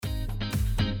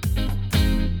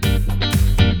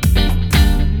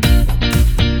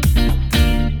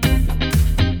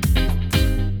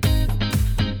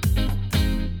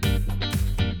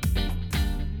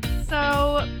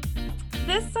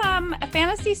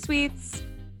Sweets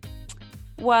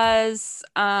was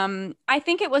I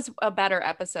think it was a better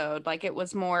episode. Like it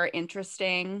was more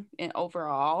interesting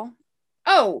overall.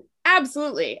 Oh,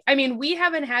 absolutely. I mean, we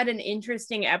haven't had an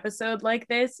interesting episode like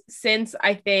this since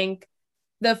I think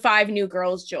the five new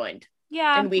girls joined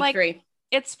Yeah, in week like three.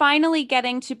 it's finally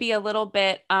getting to be a little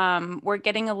bit we're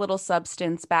getting a little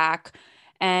substance back,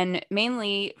 and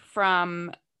mainly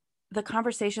from the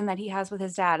conversation that he has with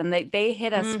his dad, and they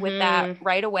hit us with that Mm-hmm.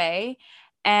 right away.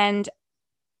 And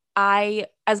I,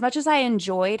 as much as I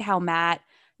enjoyed how Matt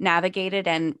navigated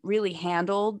and really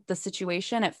handled the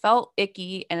situation, it felt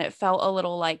icky and it felt a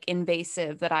little like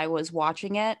invasive that I was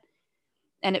watching it,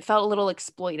 and it felt a little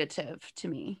exploitative to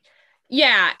me.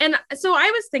 Yeah. And so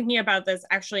I was thinking about this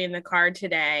actually in the car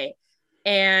today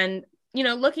and,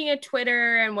 looking at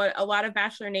Twitter and what a lot of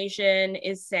Bachelor Nation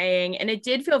is saying. And it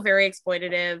did feel very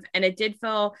exploitative and it did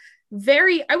feel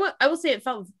very, I will say it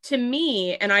felt to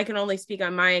me, and I can only speak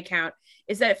on my account,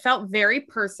 is that it felt very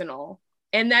personal.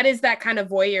 And that is that kind of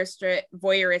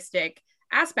voyeuristic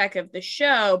aspect of the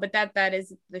show, but that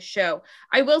is the show.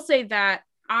 I will say that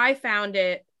I found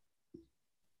it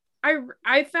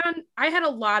I found I had a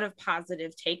lot of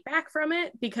positive take back from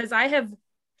it because I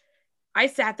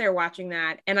sat there watching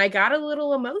that and I got a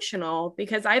little emotional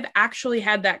because I've actually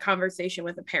had that conversation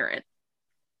with a parent.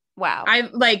 Wow. I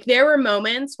like there were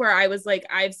moments where I was like,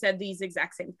 I've said these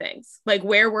exact same things. Like,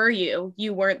 where were you?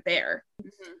 You weren't there. Mhm.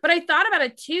 But I thought about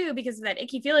it too because of that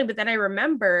icky feeling. But then I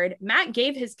remembered Matt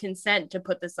gave his consent to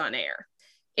put this on air.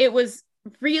 It was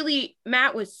really,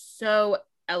 Matt was so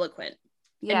eloquent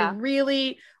Yeah. and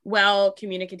really well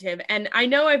communicative. And I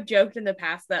know I've joked in the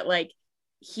past that like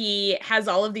he has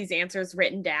all of these answers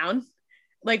written down,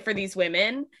 like for these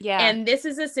women. Yeah. And this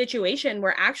is a situation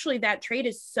where actually that trait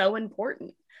is so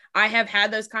important. I have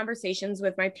had those conversations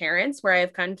with my parents where I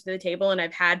have come to the table and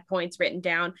I've had points written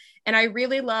down. And I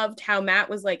really loved how Matt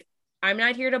was like, I'm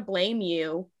not here to blame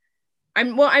you.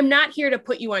 I'm not here to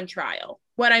put you on trial.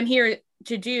 What I'm here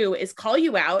to do is call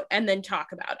you out and then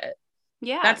talk about it.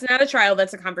 Yeah. That's not a trial,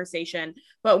 that's a conversation.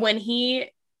 But when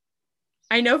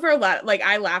I know for a lot, like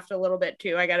I laughed a little bit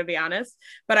too, I gotta be honest.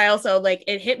 But I also like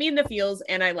it hit me in the feels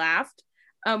and I laughed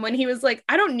when he was like,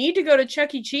 I don't need to go to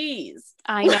Chuck E. Cheese.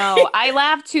 I know. I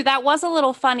laughed too. That was a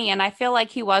little funny, and I feel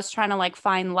like he was trying to like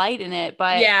find light in it,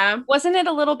 but Yeah. wasn't it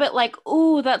a little bit like,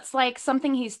 ooh, that's like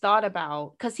something he's thought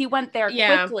about because he went there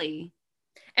Yeah. quickly.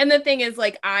 And the thing is,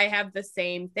 like, I have the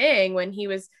same thing when he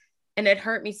was, and it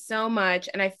hurt me so much.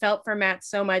 And I felt for Matt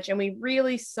so much. And we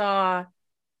really saw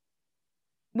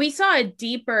a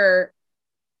deeper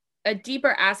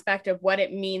aspect of what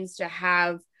it means to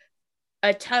have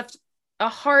a tough, a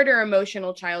harder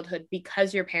emotional childhood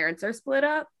because your parents are split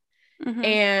up. Hmm.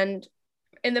 And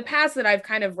in the past that I've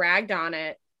kind of ragged on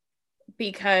it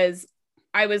because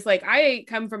I was like, I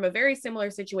come from a very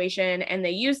similar situation and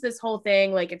they use this whole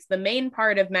thing like it's the main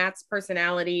part of Matt's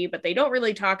personality, but they don't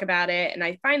really talk about it. And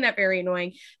I find that very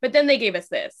annoying. But then they gave us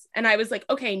this. And I was like,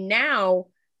 okay, now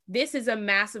this is a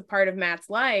massive part of Matt's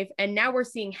life. And now we're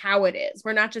seeing how it is.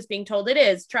 We're not just being told it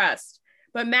is, trust.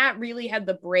 But Matt really had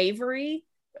the bravery,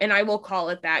 and I will call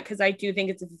it that because I do think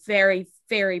it's very,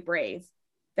 very brave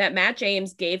that Matt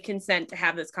James gave consent to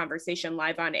have this conversation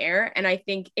live on air. And I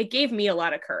think it gave me a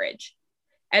lot of courage.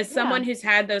 As Yeah. someone who's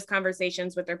had those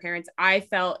conversations with their parents, I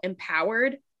felt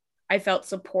empowered, I felt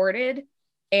supported,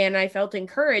 and I felt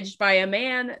encouraged by a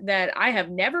man that I have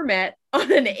never met on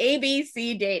an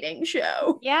ABC dating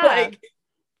show. Yeah. Like,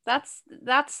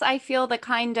 That's I feel the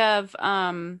kind of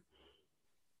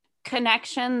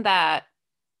connection that,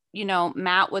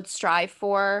 Matt would strive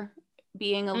for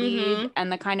being a lead, mm-hmm.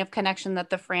 and the kind of connection that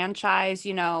the franchise,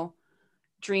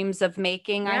 dreams of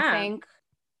making, I Yeah. think.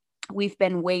 We've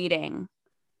been waiting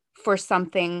for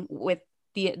something with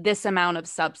this amount of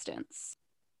substance.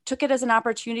 Took it as an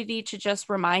opportunity to just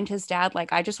remind his dad,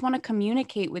 like, I just want to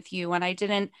communicate with you. And I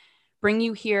didn't bring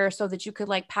you here so that you could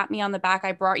like pat me on the back.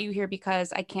 I brought you here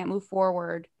because I can't move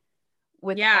forward Yeah.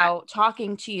 without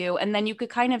talking to you. And then you could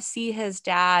kind of see his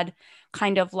dad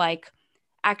kind of like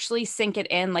actually sink it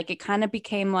in. Like it kind of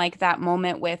became like that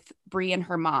moment with Brie and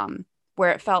her mom,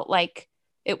 where it felt like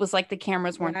it was like the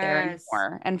cameras weren't there Yes.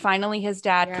 anymore. And finally, his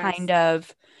dad kind Yes.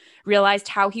 of realized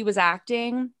how he was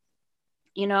acting,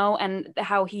 and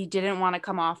how he didn't want to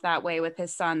come off that way with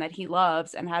his son that he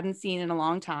loves and hadn't seen in a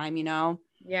long time.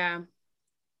 Yeah.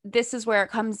 This is where it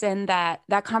comes in that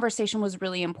that conversation was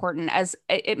really important, as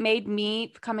it made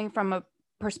me, coming from a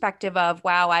perspective of,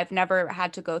 wow, I've never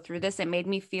had to go through this. It made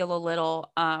me feel a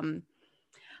little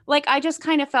like, I just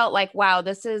kind of felt like, wow,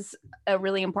 this is a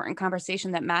really important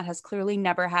conversation that Matt has clearly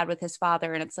never had with his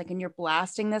father. And it's like, and you're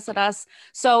blasting this at us.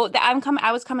 So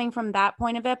I was coming from that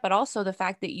point of it, but also the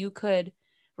fact that you could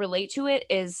relate to it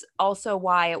is also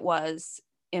why it was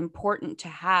important to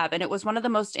have. And it was one of the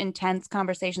most intense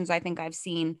conversations I think I've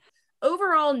seen.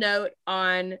 Overall note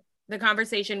on the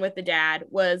conversation with the dad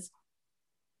was,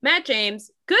 Matt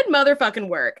James, good motherfucking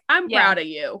work. I'm proud of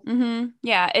you. Mm-hmm.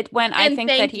 Yeah, it went. I think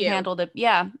that he handled it.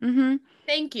 Yeah. Mm-hmm.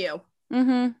 Thank you.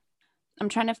 Mm-hmm. I'm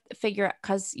trying to figure out,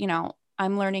 because, you know,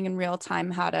 I'm learning in real time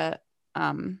how to,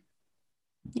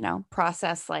 you know,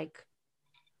 process like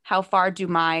how far do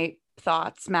my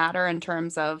thoughts matter in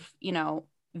terms of, you know,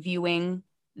 viewing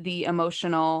the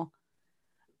emotional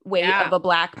weight of a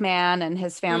Black man and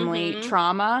his family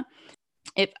trauma.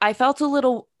 I felt a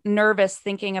little nervous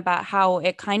thinking about how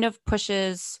it kind of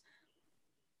pushes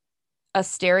a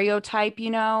stereotype, you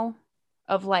know,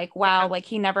 of like, wow, like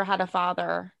he never had a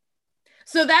father.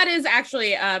 So that is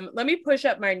actually, let me push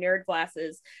up my nerd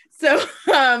glasses. So,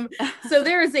 so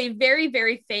there is a very,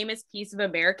 very famous piece of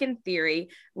American theory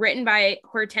written by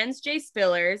Hortense J.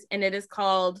 Spillers, and it is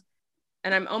called,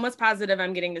 and I'm almost positive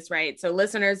I'm getting this right. So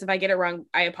listeners, if I get it wrong,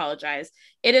 I apologize.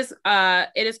 It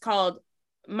is called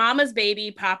Mama's Baby,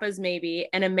 Papa's Maybe,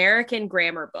 an American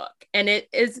Grammar Book. And it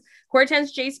is,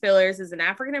 Hortense J. Spillers is an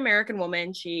African-American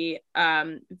woman. She,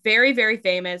 very, very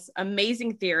famous,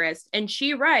 amazing theorist. And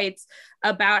she writes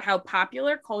about how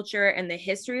popular culture and the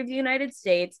history of the United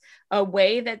States, a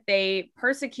way that they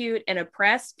persecute and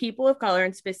oppress people of color,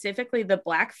 and specifically the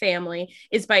Black family,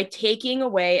 is by taking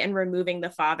away and removing the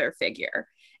father figure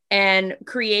and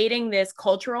creating this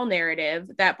cultural narrative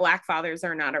that Black fathers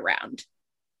are not around.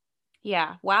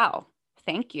 Yeah. Wow.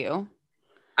 Thank you.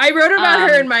 I wrote about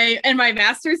her in my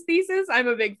master's thesis. I'm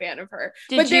a big fan of her.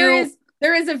 But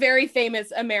there is a very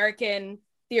famous American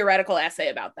theoretical essay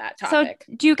about that topic.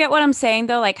 So do you get what I'm saying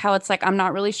though? Like how it's like, I'm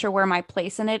not really sure where my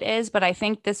place in it is, but I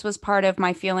think this was part of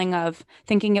my feeling of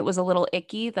thinking it was a little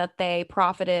icky that they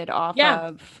profited off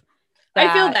of that.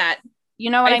 I feel that.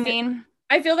 You know what I mean?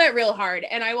 I feel that real hard.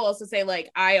 And I will also say, like,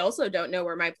 I also don't know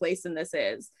where my place in this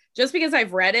is. Just because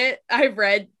I've read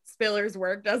Spiller's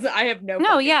work I have no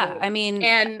clue. I mean,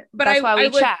 but that's why we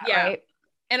chat, right?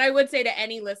 And I would say to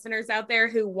any listeners out there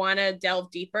who want to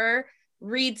delve deeper,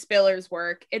 read Spiller's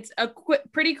work. It's a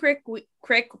pretty quick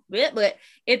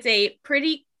it's a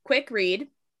pretty quick read,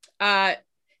 and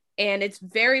it's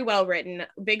very well written.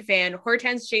 Big fan.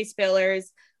 Hortense J.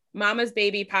 Spillers, Mama's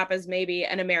Baby, Papa's Maybe,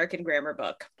 an American Grammar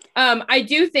Book. I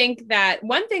do think that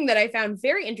one thing that I found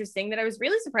very interesting that I was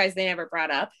really surprised they never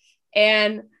brought up,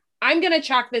 and I'm going to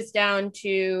chalk this down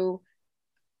to,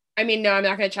 I mean, no, I'm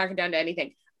not going to chalk it down to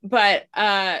anything, but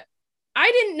I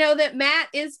didn't know that Matt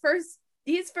is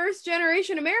he's first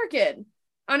generation American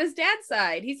on his dad's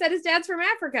side. He said his dad's from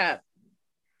Africa.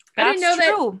 I didn't know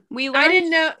true. That. We learned. I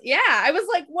didn't know. Yeah. I was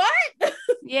like, what?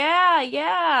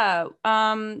 Yeah.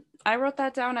 I wrote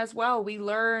that down as well. We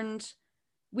learned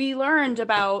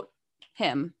about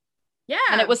him. Yeah.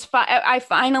 And it was I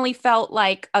finally felt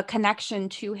like a connection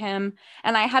to him.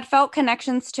 And I had felt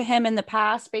connections to him in the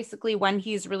past, basically when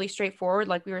he's really straightforward,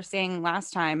 like we were saying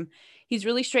last time. He's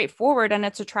really straightforward and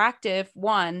it's attractive,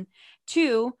 one.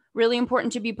 Two, really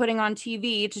important to be putting on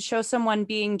TV to show someone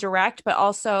being direct, but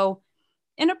also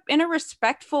in a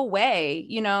respectful way.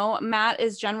 You know, Matt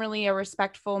is generally a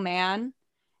respectful man.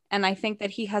 And I think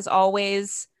that he has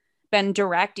always been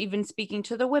direct, even speaking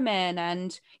to the women.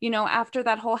 And, you know, after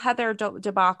that whole Heather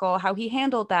debacle, how he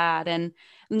handled that and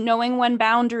knowing when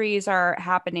boundaries are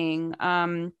happening.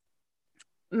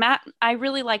 Matt, I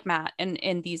really like Matt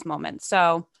in these moments.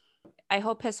 So I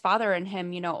hope his father and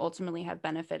him, you know, ultimately have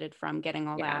benefited from getting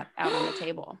all that out on the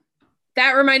table.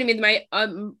 That reminded me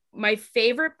of my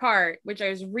favorite part, which I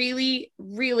was really,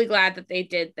 really glad that they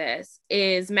did this,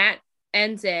 is Matt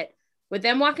ends it with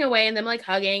them walking away and them like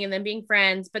hugging and them being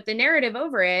friends. But the narrative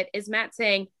over it is Matt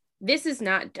saying, this is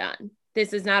not done.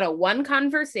 This is not a one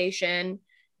conversation.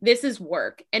 This is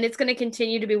work. And it's going to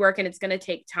continue to be work and it's going to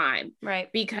take time. Right.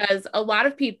 Because a lot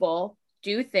of people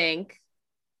do think,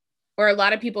 or a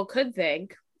lot of people could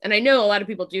think, and I know a lot of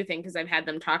people do think because I've had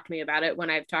them talk to me about it when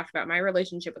I've talked about my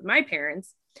relationship with my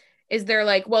parents, is they're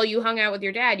like, well, you hung out with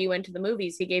your dad, you went to the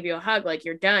movies, he gave you a hug, like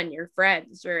you're done, you're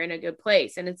friends, you're in a good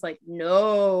place. And it's like,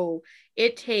 no,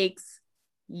 it takes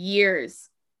years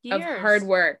of hard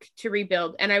work to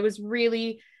rebuild. And I was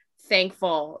really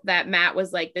thankful that Matt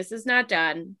was like, this is not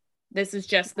done. This is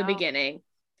just the beginning.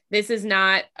 This is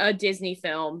not a Disney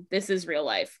film. This is real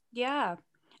life. Yeah.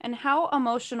 And how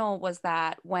emotional was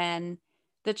that when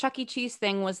the Chuck E. Cheese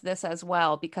thing was this as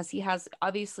well? Because he has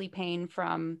obviously pain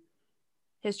from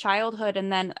his childhood.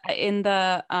 And then in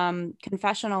the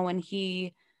confessional, when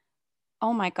he,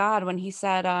 oh my God, when he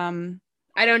said,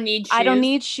 I don't need shoes. I don't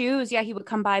need shoes. Yeah, he would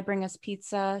come by, bring us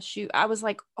pizza, shoe. I was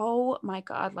like, oh my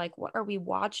God, like, what are we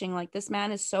watching? Like, this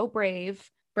man is so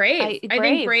brave. Brave. I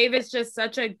think brave is just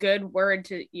such a good word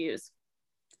to use.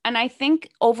 And I think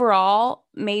overall,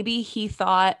 maybe he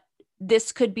thought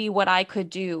this could be what I could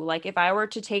do. Like, if I were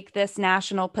to take this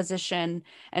national position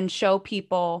and show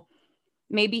people,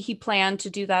 maybe he planned to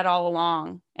do that all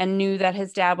along and knew that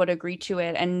his dad would agree to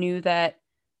it and knew that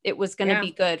it was going to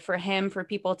be good for him, for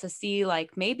people to see,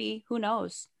 like, maybe, who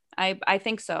knows? I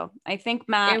think so. I think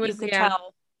Matt, you could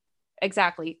tell,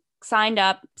 exactly, signed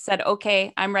up, said,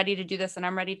 okay, I'm ready to do this and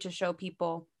I'm ready to show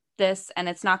people this, and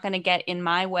it's not going to get in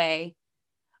my way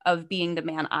of being the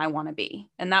man I want to be.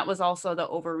 And that was also the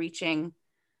overreaching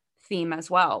theme as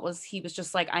well, was he was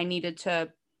just like, I needed to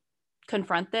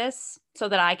confront this so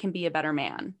that I can be a better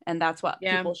man. And that's what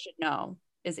people should know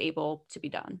is able to be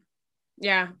done.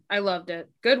 Yeah, I loved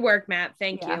it. Good work, Matt.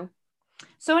 Thank you.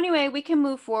 So anyway, we can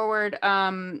move forward.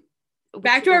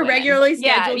 Back to our regularly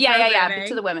scheduled yeah,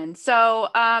 to the women. So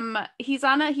he's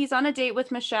on a date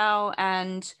with Michelle,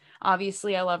 and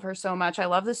obviously I love her so much. I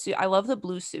love the suit. I love the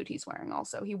blue suit he's wearing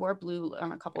also. He wore blue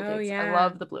on a couple dates. Yeah. I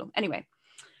love the blue. Anyway,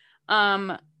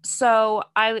 so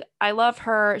I love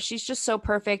her. She's just so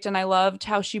perfect, and I loved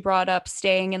how she brought up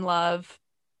staying in love.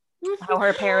 How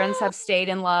her parents have stayed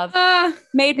in love.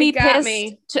 Made me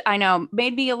pissed. I know.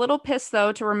 Made me a little pissed,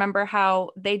 though, to remember how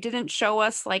they didn't show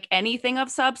us like anything of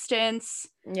substance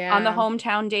on the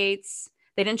hometown dates.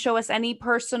 They didn't show us any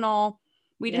personal.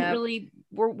 We didn't really,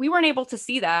 we weren't able to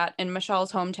see that in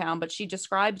Michelle's hometown, but she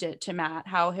described it to Matt,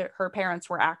 how her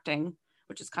parents were acting,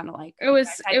 which is kind of like, it was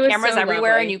cameras so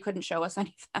everywhere lovely. And you couldn't show us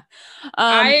anything.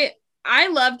 I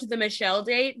loved the Michelle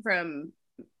date from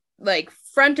like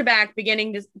front to back,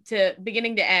 beginning to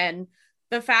end.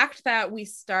 The fact that we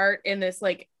start in this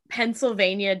like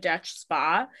Pennsylvania Dutch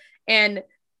spa, and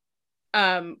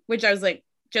which I was like,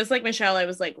 just like Michelle and Matt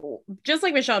was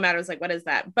like, what is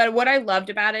that? But what I loved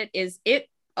about it is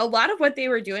a lot of what they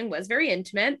were doing was very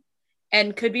intimate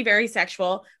and could be very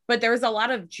sexual, but there was a lot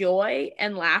of joy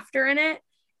and laughter in it.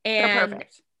 And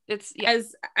perfect. It's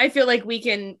as I feel like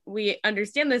we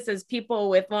understand this as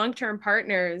people with long-term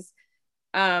partners.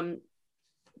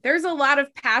 There's a lot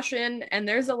of passion and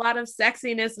there's a lot of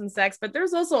sexiness in sex, but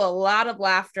there's also a lot of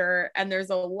laughter and there's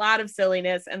a lot of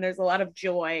silliness and there's a lot of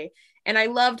joy. And I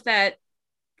loved that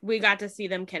we got to see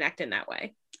them connect in that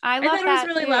way. I thought it was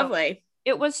really lovely.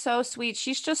 It was so sweet.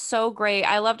 She's just so great.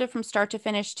 I loved it from start to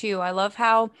finish too. I love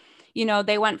how,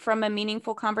 they went from a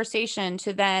meaningful conversation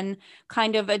to then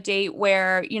kind of a date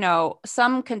where,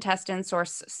 some contestants, or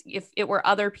if it were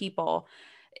other people,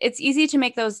 it's easy to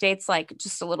make those dates like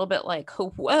just a little bit like,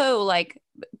 whoa, like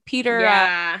Peter,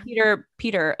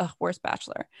 worst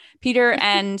Bachelor, Peter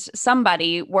and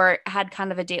somebody had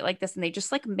kind of a date like this, and they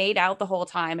just like made out the whole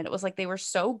time, and it was like they were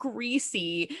so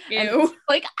greasy. Ew. And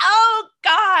like, oh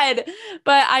God.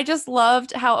 But I just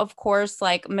loved how, of course,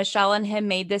 like Michelle and him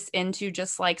made this into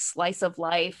just like slice of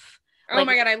life. Oh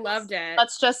my God, I loved it.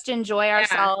 Let's just enjoy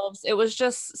ourselves. It was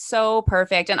just so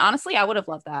perfect. And honestly, I would have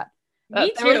loved that.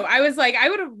 Me too. I was like, I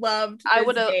would have loved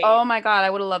oh my God, I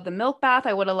would have loved the milk bath.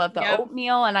 I would have loved the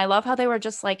oatmeal. And I love how they were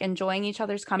just like enjoying each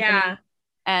other's company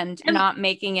and not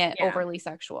making it overly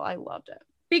sexual. I loved it.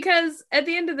 Because at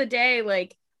the end of the day,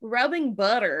 like rubbing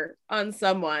butter on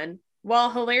someone, while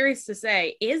hilarious to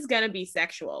say, is gonna be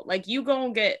sexual. Like you're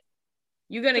gonna get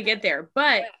there.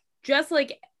 But just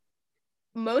like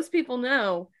most people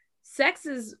know, sex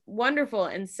is wonderful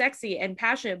and sexy and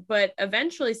passionate, but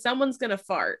eventually someone's gonna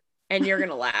fart. And you're going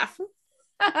to laugh.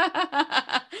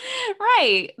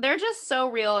 Right. They're just so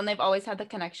real, and they've always had the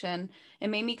connection. It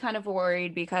made me kind of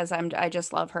worried because I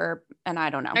just love her, and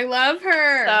I don't know. I love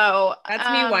her. So that's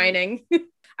me whining.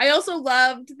 I also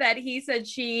loved that he said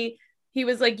he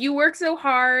was like, you work so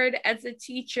hard as a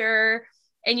teacher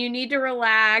and you need to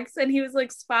relax. And he was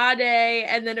like, spa day.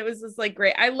 And then it was just like,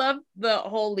 great. I love the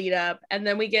whole lead up. And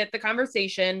then we get the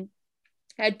conversation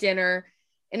at dinner.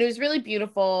 And it was really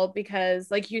beautiful because,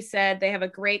 like you said, they have a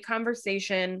great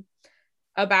conversation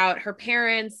about her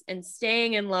parents and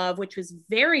staying in love, which was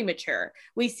very mature.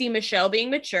 We see Michelle being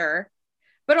mature,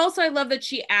 but also I love that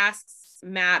she asks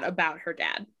Matt about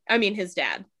his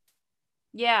dad.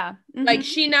 Yeah. Mm-hmm. Like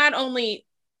she not only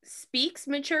speaks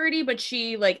maturity, but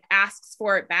she like asks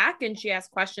for it back, and she asks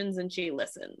questions and she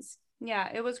listens. Yeah,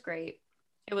 it was great.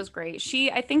 It was great.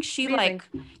 I think she Amazing.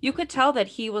 Like, you could tell that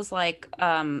he was like,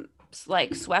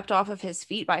 like swept off of his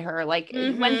feet by her. Like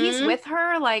when he's with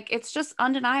her, like it's just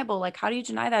undeniable. Like how do you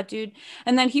deny that, dude?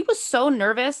 And then he was so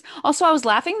nervous. Also, I was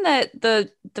laughing that the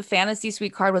fantasy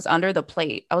suite card was under the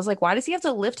plate. I was like, why does he have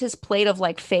to lift his plate of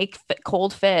like fake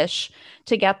cold fish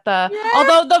to get the? Yeah.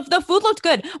 Although the food looked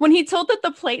good when he tilted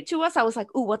the plate to us, I was like,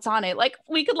 ooh, what's on it? Like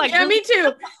we could like. Yeah, me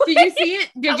too. Did you see it?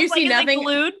 Did you see like, nothing?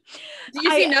 Glued? Did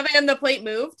you see nothing on the plate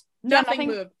moved? Yeah, nothing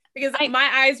moved. Because my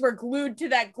eyes were glued to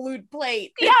that glued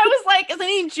plate. Yeah, I was like, is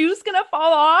any juice gonna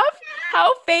fall off?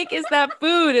 How fake is that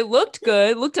food? It looked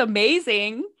good, looked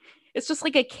amazing. It's just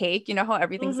like a cake. You know how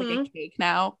everything's like a cake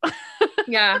now.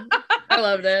 Yeah, I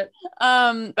loved it.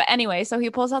 But anyway, so he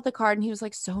pulls out the card and he was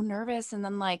like so nervous. And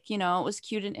then like, you know, it was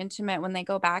cute and intimate when they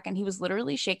go back and he was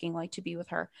literally shaking like to be with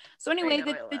her. So anyway,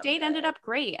 the date ended up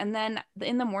great. And then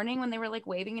in the morning when they were like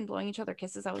waving and blowing each other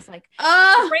kisses, I was like,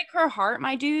 break her heart,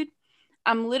 my dude.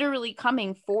 I'm literally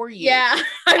coming for you. Yeah,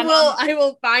 I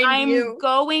will find you. I'm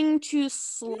going to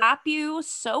slap you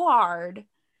so hard.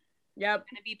 Yep.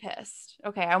 I'm gonna be pissed.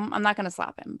 Okay, I'm not gonna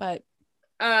slap him, but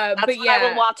that's what I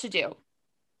would want to do.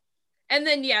 And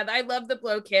then yeah, I love the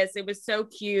blow kiss. It was so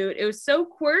cute. It was so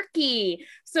quirky.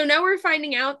 So now we're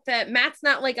finding out that Matt's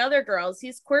not like other girls.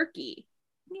 He's quirky.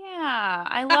 Yeah,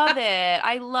 I love it.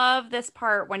 I love this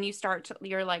part when you start to,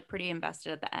 you're like pretty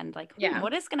invested at the end. Like,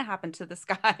 what is going to happen to this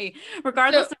guy,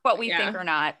 regardless of what we think or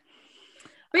not.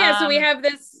 But yeah, so we have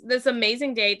this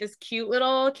amazing date, this cute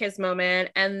little kiss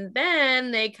moment, and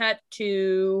then they cut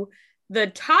to the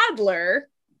toddler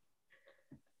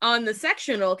on the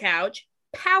sectional couch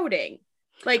pouting.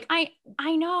 Like I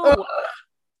know.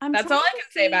 That's all I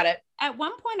can say about it. At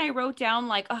one point I wrote down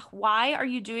like, why are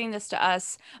you doing this to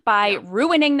us by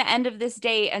ruining the end of this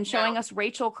date and showing us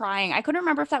Rachel crying? I couldn't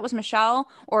remember if that was Michelle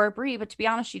or Brie, but to be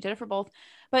honest, she did it for both.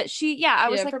 But I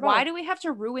was like, why do we have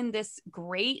to ruin this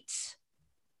great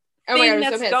thing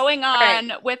that's going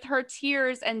on with her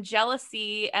tears and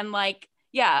jealousy and like,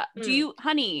 do you,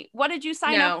 honey, what did you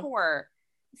sign up for?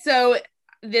 So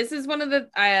this is one of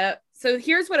the, so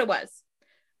here's what it was.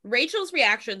 Rachel's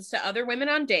reactions to other women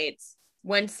on dates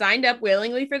when signed up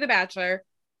willingly for The Bachelor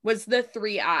was the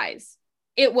 3 eyes.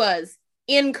 It was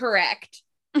incorrect,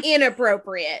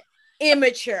 inappropriate,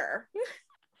 immature.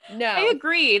 No. I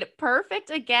agreed. Perfect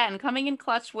again, coming in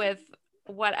clutch with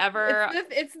whatever.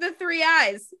 It's the 3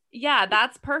 eyes. Yeah,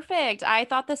 that's perfect. I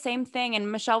thought the same thing. And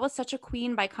Michelle was such a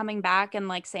queen by coming back and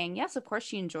like saying, yes, of course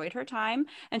she enjoyed her time.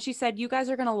 And she said, you guys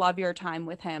are going to love your time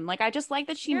with him. Like, I just like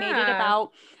that she made it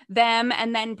about them.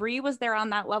 And then Brie was there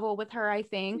on that level with her, I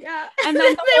think. Yeah. And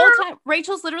then the whole time,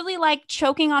 Rachel's literally like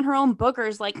choking on her own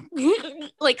boogers, like,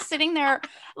 like sitting there,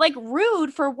 like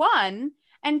rude for one.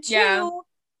 And two,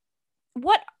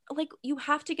 what, like, you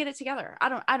have to get it together. I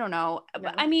don't know.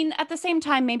 No. I mean, at the same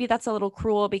time, maybe that's a little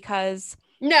cruel because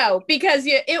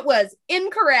it was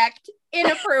incorrect,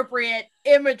 inappropriate,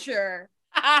 immature.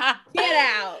 Get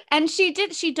out. And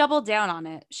she doubled down on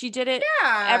it. She did it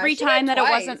every time that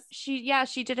twice. It wasn't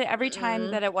she did it every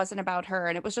time that it wasn't about her.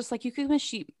 And it was just like you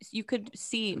could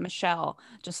see Michelle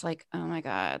just like, oh my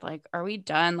God, like, are we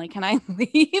done? Like, can I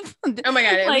leave? Oh my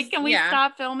God. Like, can we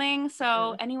stop filming?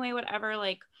 So anyway, whatever,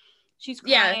 like she's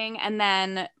crying and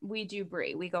then we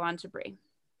go on to Brie.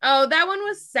 Oh, that one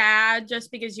was sad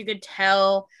just because you could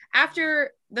tell after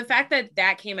the fact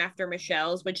that came after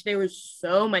Michelle's, which there was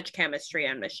so much chemistry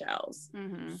on Michelle's.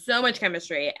 Mm-hmm. So much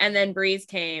chemistry. And then Brie's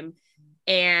came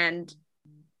and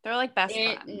they're like best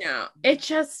friends. No, it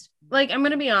just like, I'm going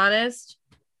to be honest.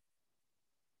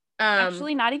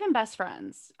 Actually, not even best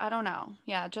friends. I don't know.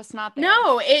 Yeah, just not there.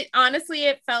 No, it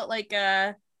felt like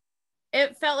a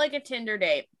Tinder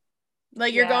date.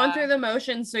 Like you're going through the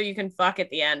motions so you can fuck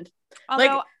at the end.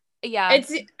 Although, I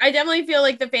definitely feel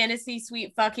like the fantasy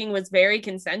suite fucking was very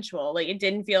consensual. Like it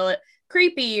didn't feel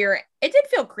creepy or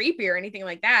anything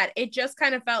like that. It just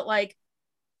kind of felt like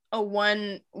a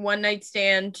one night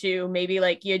stand to maybe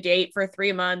like you date for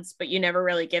 3 months, but you never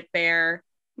really get there.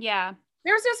 Yeah.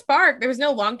 There was no spark. There was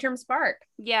no long-term spark.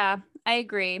 Yeah, I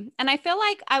agree. And I feel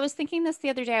like I was thinking this the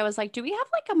other day. I was like, do we have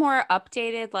like a more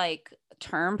updated like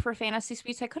term for fantasy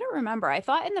suites? I couldn't remember. I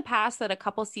thought in the past that a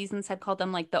couple seasons had called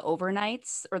them like the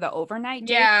overnights or the overnight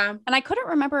date. Yeah. And I couldn't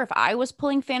remember if I was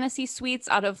pulling fantasy suites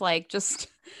out of like just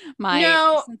my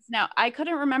no, I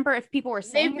couldn't remember if people were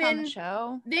saying it on the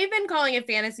show. They've been calling it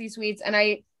fantasy suites, and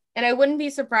I wouldn't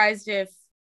be surprised if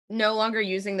no longer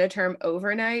using the term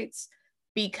overnights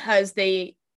because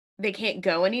they can't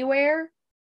go anywhere.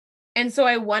 And so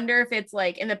I wonder if it's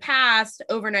like in the past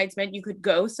overnights meant you could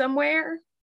go somewhere,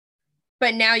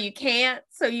 but now you can't,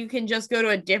 so you can just go to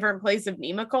a different place of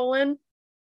Nemacolin.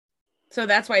 So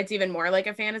that's why it's even more like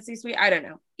a fantasy suite. I don't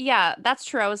know. Yeah, that's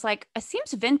true. I was like, it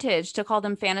seems vintage to call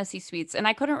them fantasy suites. And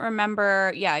I couldn't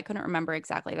remember. Yeah, I couldn't remember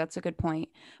exactly. That's a good point.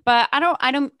 But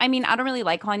I mean, I don't really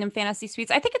like calling them fantasy suites.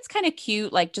 I think it's kind of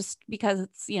cute, like just because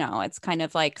it's, it's kind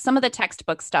of like some of the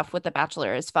textbook stuff with The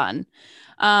Bachelor is fun.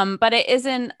 But it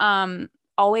isn't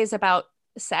always about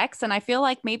sex. And I feel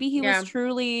like maybe he was Yeah.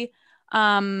 truly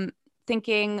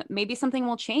thinking maybe something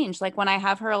will change. Like when I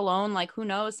have her alone, like who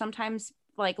knows, sometimes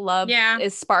like love Yeah.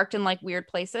 is sparked in like weird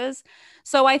places.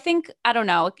 So I think I don't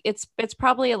know, it's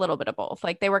probably a little bit of both.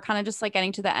 Like they were kind of just like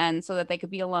getting to the end so that they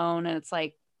could be alone and it's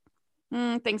like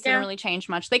things didn't Yeah. really change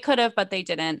much. They could have, but they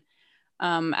didn't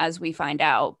as we find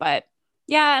out. But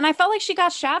yeah, and I felt like she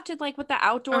got shafted like with the Oh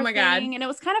outdoor my God. thing and it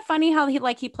was kind of funny how he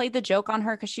played the joke on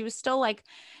her cuz she was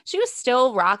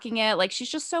still rocking it. Like she's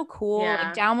just so cool, like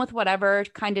Yeah. down with whatever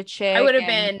kind of I chick would have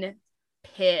and been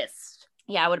pissed.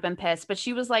 yeah, I would have been pissed, but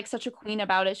she was like such a queen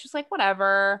about it. She was like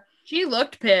whatever. She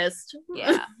looked pissed.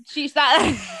 Yeah, she's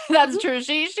that. That's true.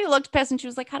 She looked pissed and she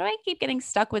was like, "How do I keep getting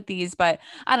stuck with these?" But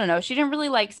I don't know. She didn't really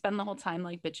like spend the whole time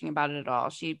like bitching about it at all.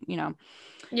 She.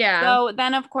 Yeah. So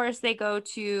then, of course, they go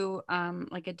to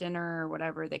like a dinner or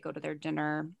whatever. They go to their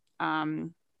dinner.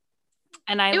 And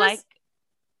I It like. was,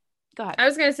 Go ahead. I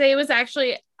was gonna say it was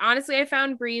actually honestly, I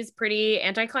found Breeze pretty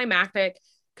anticlimactic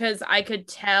because I could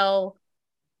tell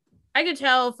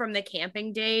from the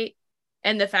camping date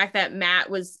and the fact that Matt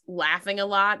was laughing a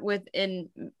lot which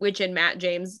in Matt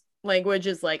James language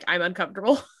is like I'm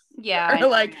uncomfortable. Yeah, Or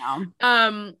like I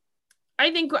know.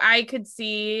 I think I could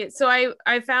see, so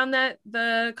I found that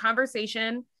the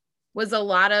conversation was a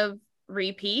lot of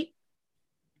repeat.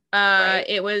 Right.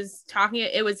 It was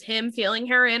him feeling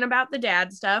her in about the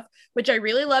dad stuff, which I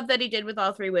really love that he did with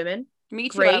all three women. Me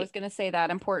too. I was Great. gonna say that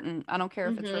important. I don't care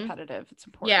if it's Hmm. repetitive. It's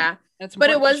important. Yeah. It's But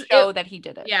it important to was it show that he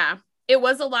did it. yeah, it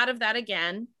was a lot of that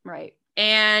again. Right.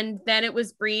 And then it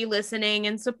was Bree listening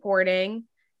and supporting.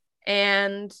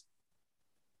 And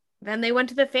then they went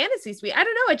to the fantasy suite. I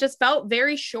don't know. It just felt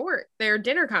very short, their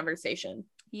dinner conversation.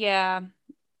 Yeah.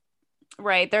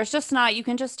 Right. There's just not, you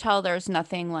can just tell there's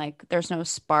nothing like, there's no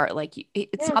spark. Like,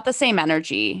 it's Yeah. not the same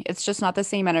energy. It's just not the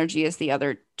same energy as the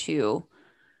other two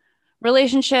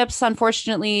relationships,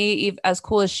 unfortunately, as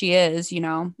cool as she is.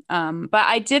 But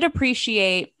I did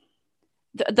appreciate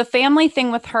the family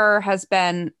thing with her has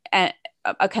been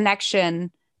a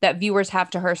connection that viewers have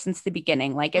to her since the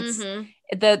beginning. Like, it's Mm-hmm.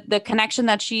 the connection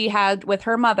that she had with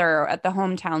her mother at the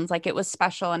hometowns, like it was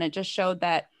special. And it just showed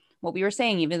that what we were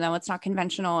saying, even though it's not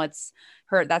conventional,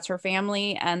 that's her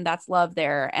family and that's love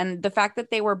there. And the fact that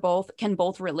they can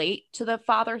both relate to the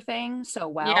father thing so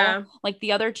well, Yeah. like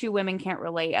the other two women can't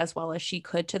relate as well as she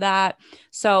could to that.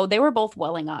 So they were both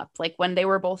welling up. Like when they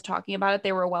were both talking about it,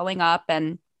 they were welling up.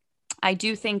 And I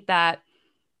do think that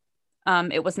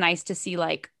it was nice to see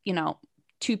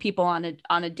two people on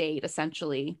a date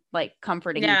essentially like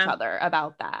comforting each Yeah. other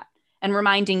about that and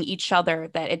reminding each other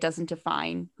that it doesn't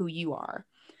define who you are.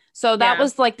 So that Yeah.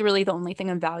 was like really the only thing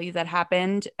of value that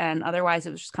happened, and otherwise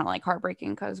it was just kind of like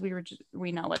heartbreaking because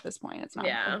we know at this point it's not good.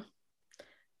 Yeah.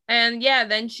 And yeah,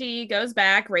 then she goes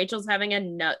back. Rachel's having a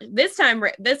nut. This time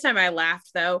I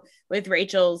laughed though with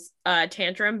Rachel's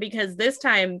tantrum because this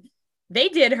time they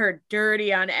did her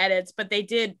dirty on edits, but they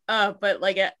did but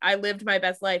like I lived my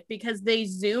best life because they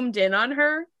zoomed in on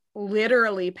her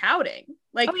literally pouting.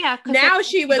 Like Oh yeah, because now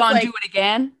she was gonna like, do it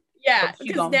again. yeah, What's she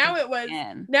because gonna do now it was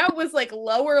again? now it was like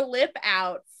lower lip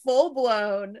out, full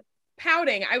blown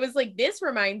pouting. I was like, this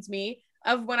reminds me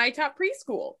of when I taught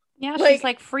preschool. Yeah, she's Like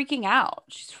like freaking out.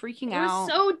 She's freaking it was out.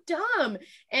 so dumb.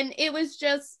 And it was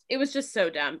just so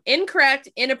dumb. Incorrect,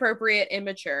 inappropriate,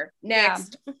 immature. Yeah.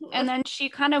 Next. And then she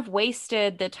kind of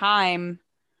wasted the time,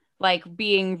 like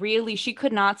she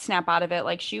could not snap out of it.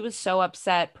 Like she was so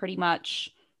upset pretty much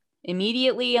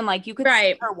immediately. And like you could see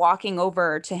Right. her walking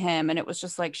over to him, and it was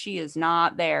just like she is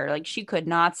not there. Like she could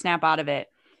not snap out of it.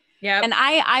 Yep. And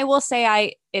I will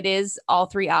say it is all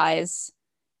three eyes.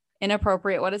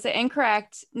 Inappropriate. What is it?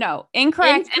 Incorrect. No,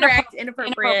 incorrect. Incorrect,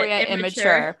 inappropriate, Inappropriate,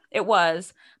 immature. It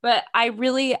was. But I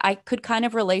could kind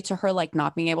of relate to her like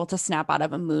not being able to snap out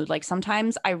of a mood. Like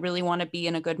sometimes I really want to be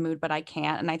in a good mood, but I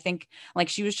can't. And I think like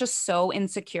she was just so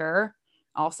insecure.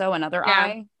 Also, Yeah.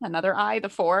 another eye, the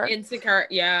four. Insecure.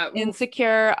 Yeah. Oof.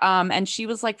 Insecure. And she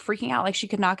was like freaking out, like she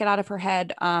could not get out of her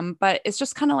head. But it's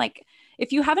just kind of like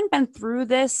if you haven't been through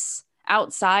this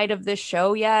outside of this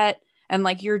show yet, and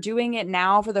like you're doing it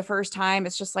now for the first time,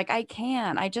 it's just like I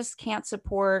just can't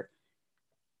support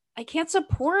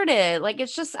it. Like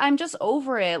I'm just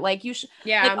over it. Like like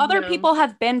Yeah. other No. people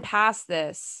have been past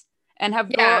this and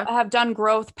Yeah. have done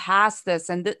growth past this,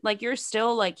 and like you're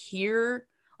still like here,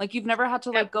 like you've never had to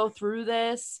like Yep. go through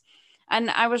this. And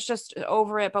I was just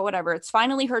over it, but whatever. It's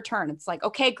finally her turn. It's like,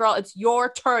 okay, girl, it's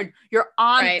your turn. You're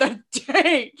on the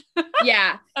date.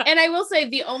 Yeah. And I will say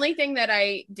the only thing that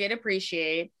I did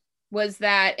appreciate was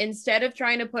that instead of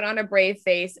trying to put on a brave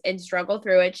face and struggle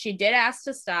through it, she did ask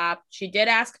to stop. She did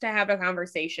ask to have a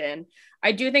conversation.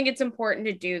 I do think it's important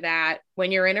to do that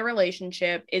when you're in a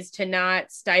relationship, is to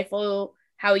not stifle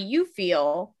how you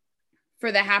feel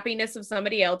for the happiness of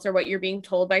somebody else or what you're being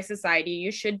told by society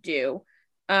you should do.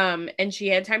 And she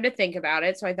had time to think about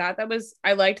it. So I thought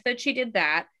I liked that she did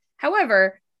that.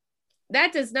 However,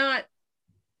 that does not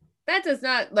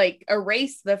like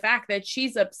erase the fact that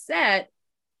she's upset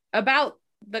about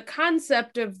the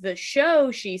concept of the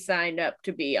show she signed up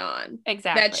to be on.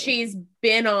 Exactly. That she's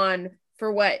been on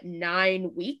for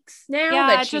 9 weeks now, yeah,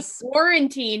 that she's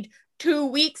quarantined 2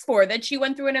 weeks for, that she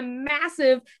went through a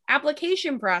massive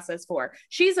application process for.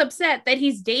 She's upset that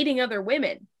he's dating other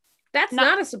women. That's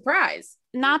not a surprise.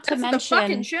 Not to mention the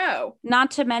fucking show.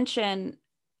 Not to mention,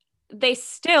 they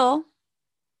still,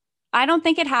 I don't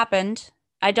think it happened.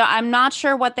 I'm not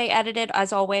sure what they edited,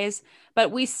 as always,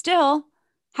 but we still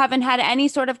haven't had any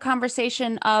sort of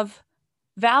conversation of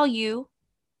value.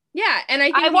 Yeah, and I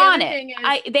think I want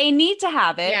it. They need to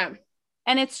have it. Yeah.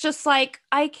 And it's just like,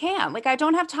 I can't. Like, I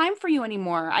don't have time for you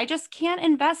anymore. I just can't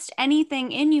invest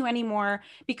anything in you anymore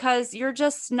because you're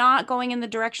just not going in the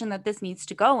direction that this needs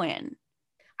to go in.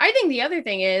 I think the other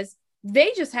thing is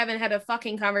they just haven't had a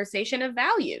fucking conversation of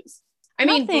values. I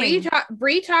mean,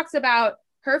 Brie talks about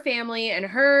her family and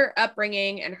her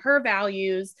upbringing and her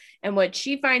values and what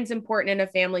she finds important in a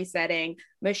family setting.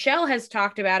 Michelle has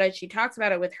talked about it. She talks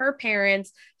about it with her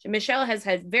parents. Michelle has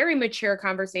had very mature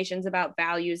conversations about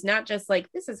values, not just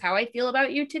like, this is how I feel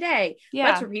about you today. Yeah.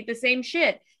 Let's repeat the same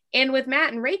shit. And with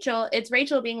Matt and Rachel, it's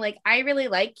Rachel being like, I really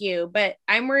like you, but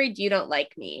I'm worried you don't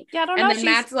like me. Yeah, I don't know.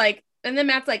 And then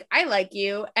Matt's like, I like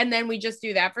you. And then we just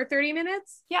do that for 30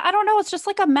 minutes. Yeah, I don't know. It's just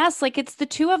like a mess. Like, it's the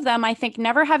two of them, I think,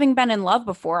 never having been in love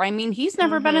before. I mean, he's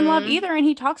never been in love either. And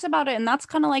he talks about it. And that's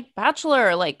kind of like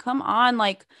Bachelor. Like, come on.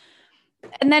 Like,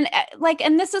 and then like,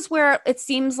 and this is where it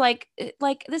seems like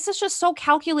this is just so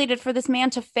calculated for this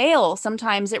man to fail.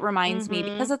 Sometimes it reminds me,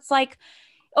 because it's like,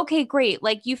 okay, great.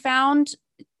 Like, you found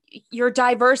your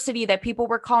diversity that people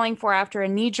were calling for after a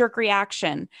knee-jerk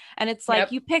reaction. And it's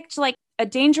like, you picked like a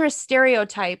dangerous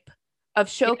stereotype of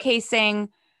showcasing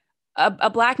a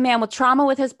Black man with trauma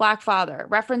with his Black father,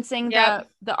 referencing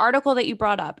the article that you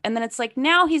brought up. And then it's like,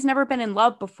 now he's never been in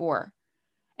love before.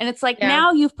 And it's like,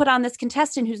 now you've put on this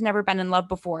contestant who's never been in love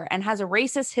before and has a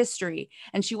racist history,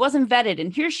 and she wasn't vetted.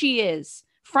 And here she is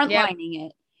frontlining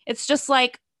it. It's just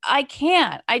like, I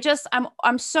can't,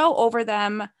 I'm so over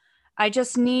them. I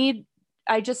just need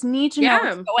to know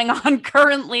what's going on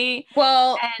currently.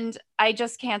 Well, and I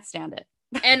just can't stand it.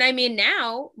 And I mean,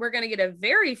 now we're going to get a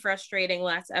very frustrating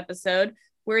last episode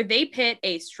where they pit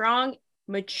a strong,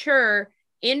 mature,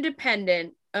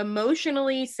 independent,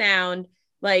 emotionally sound,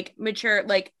 like mature,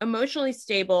 like emotionally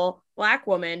stable Black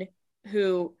woman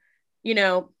who, you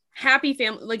know, happy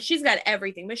family. Like, she's got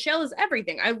everything. Michelle is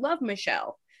everything. I love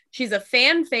Michelle. She's a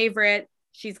fan favorite.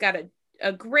 She's got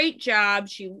a great job.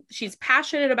 She's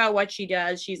passionate about what she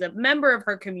does. She's a member of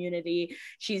her community.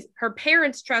 Her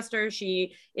parents trust her.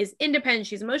 She is independent.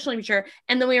 She's emotionally mature.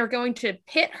 And then we are going to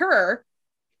pit her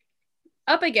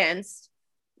up against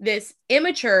this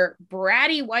immature,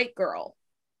 bratty white girl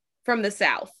from the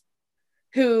South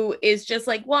who is just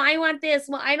like, well, I want this.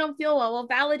 Well, I don't feel well. Well,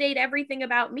 validate everything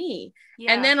about me.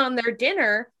 Yeah. And then on their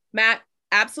dinner, Matt,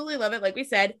 absolutely love it. Like we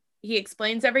said, he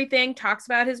explains everything, talks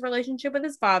about his relationship with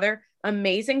his father.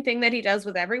 Amazing thing that he does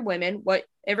with every woman,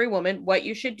 what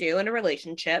you should do in a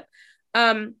relationship.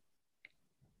 And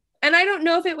I don't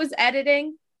know if it was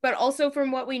editing, but also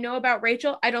from what we know about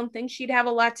Rachel, I don't think she'd have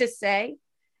a lot to say,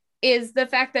 is the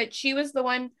fact that she was the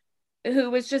one who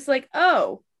was just like,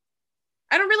 oh,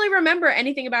 I don't really remember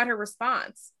anything about her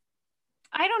response.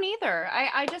 I don't either.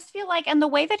 I just feel like, and the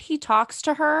way that he talks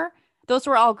to her, those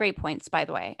were all great points, by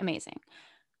the way. Amazing.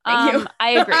 I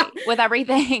agree with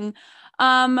everything.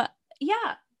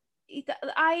 Yeah,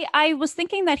 I was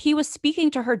thinking that he was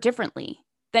speaking to her differently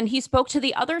than he spoke to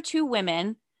the other two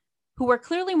women who were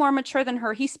clearly more mature than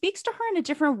her. He speaks to her in a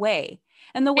different way.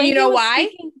 And the way, you know why?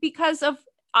 Because of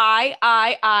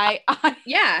I.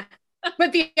 Yeah.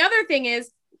 But the other thing is,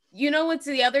 you know what's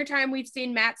the other time we've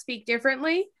seen Matt speak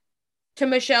differently? To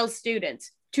Michelle's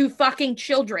students, to fucking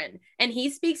children. And he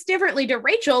speaks differently to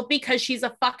Rachel because she's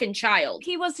a fucking child.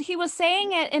 He was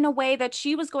saying it in a way that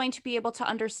she was going to be able to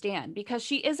understand, because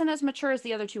she isn't as mature as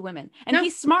the other two women. And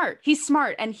he's smart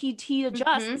and he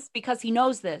adjusts because he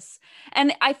knows this.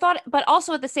 And I thought, but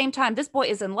also at the same time, this boy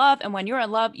is in love. And when you're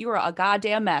in love, you are a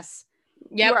goddamn mess.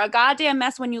 Yep. You're a goddamn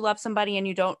mess when you love somebody and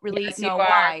you don't really Yes, you know are.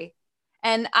 why.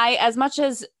 And as much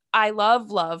as I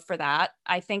love for that,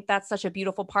 I think that's such a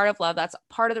beautiful part of love. That's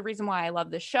part of the reason why I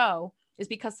love this show, is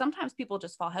because sometimes people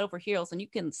just fall head over heels and you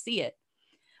can see it.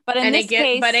 But in this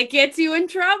case, but it gets you in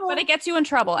trouble. But it gets you in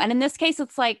trouble. And in this case,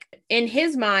 it's like, in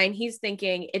his mind, he's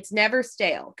thinking it's never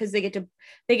stale because they get to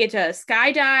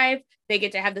skydive, they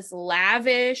get to have this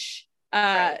lavish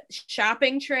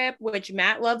shopping trip, which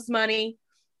Matt loves money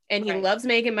and he loves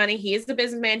making money. He is the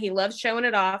businessman. He loves showing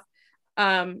it off.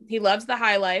 He loves the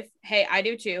high life. Hey, I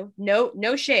do too.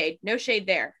 No shade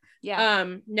there. Yeah.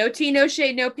 No tea, no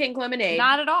shade, no pink lemonade.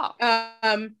 Not at all.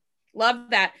 Love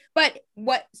that. But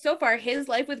what so far his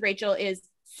life with Rachel is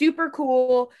super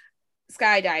cool.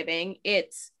 Skydiving.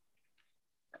 It's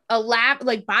a lab,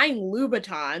 like buying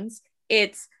Louboutins.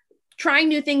 It's trying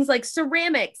new things like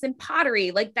ceramics and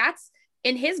pottery. Like that's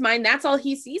in his mind, that's all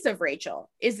he sees of Rachel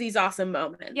is these awesome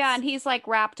moments. Yeah, and he's like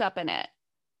wrapped up in it.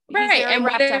 Right, and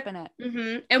wrapped up in it.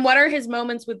 Mm-hmm. And what are his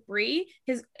moments with Brie?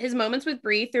 His moments with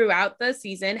Brie throughout the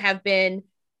season have been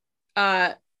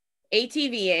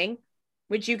ATVing,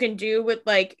 which you can do with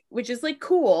which is like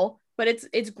cool, but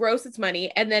it's gross, it's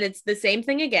money, and then it's the same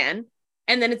thing again,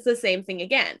 and then it's the same thing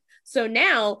again. So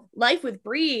now life with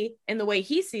Brie and the way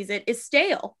he sees it is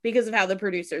stale because of how the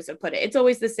producers have put it. It's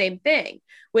always the same thing.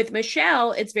 With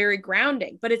Michelle, it's very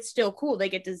grounding, but it's still cool. They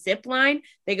get to zip line,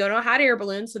 they go to a hot air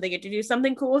balloon, so they get to do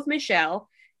something cool with Michelle.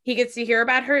 He gets to hear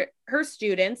about her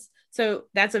students. So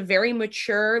that's a very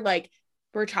mature, like,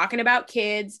 we're talking about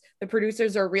kids. The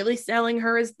producers are really selling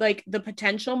her as like the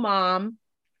potential mom.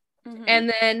 Mm-hmm.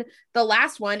 And then the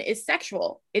last one is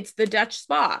sexual. It's the Dutch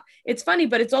spa. It's funny,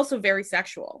 but it's also very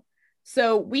sexual.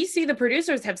 So we see the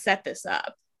producers have set this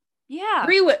up. Yeah.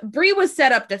 Brie was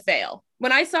set up to fail.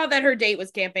 When I saw that her date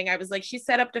was camping, I was like, she's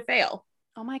set up to fail.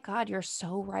 Oh my God, you're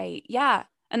so right. Yeah.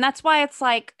 And that's why it's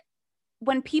like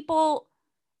when people,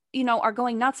 are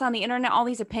going nuts on the internet, all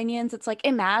these opinions, it's like,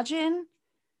 imagine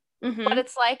what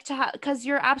it's like to have, because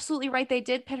you're absolutely right. They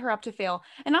did pit her up to fail.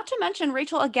 And not to mention,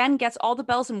 Rachel again gets all the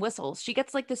bells and whistles. She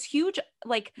gets like this huge,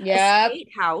 estate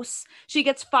house. She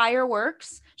gets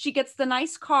fireworks. She gets the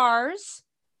nice cars.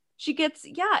 She gets,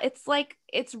 it's like,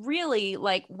 it's really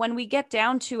like when we get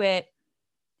down to it,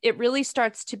 it really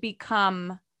starts to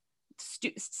become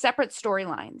separate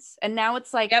storylines. And now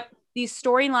it's like these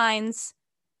storylines,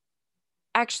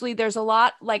 actually, there's a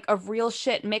lot like of real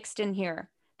shit mixed in here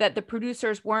that the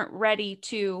producers weren't ready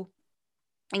to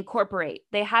incorporate.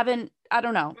 They haven't, I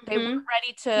don't know, they weren't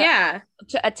ready to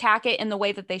attack it in the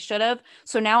way that they should have.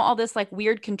 So now all this like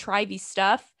weird contrivey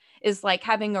stuff is like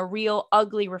having a real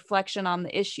ugly reflection on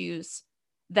the issues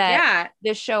that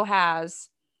this show has.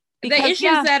 Because, the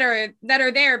issues that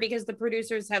are there because the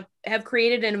producers have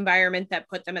created an environment that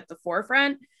put them at the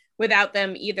forefront without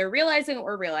them either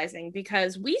realizing,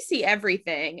 because we see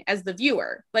everything as the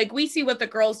viewer. Like we see what the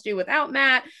girls do without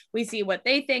Matt. We see what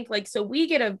they think. Like, so we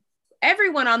get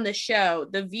everyone on the show,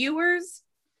 the viewers,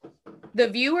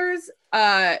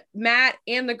 Matt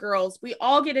and the girls, we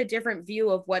all get a different view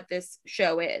of what this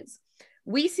show is.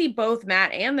 We see both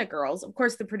Matt and the girls. Of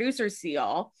course, the producers see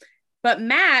all, but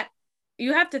Matt,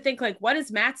 you have to think like, what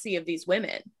does Matt see of these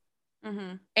women?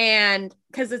 Mm-hmm. And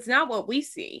because it's not what we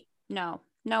see.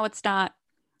 No, it's not.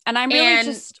 And I'm really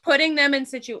just putting them in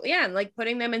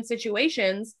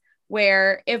situations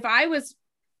where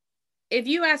if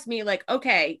you ask me like,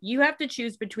 okay, you have to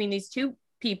choose between these two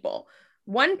people.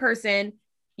 One person,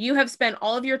 you have spent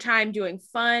all of your time doing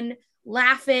fun,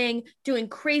 laughing, doing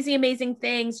crazy, amazing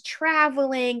things,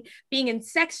 traveling, being in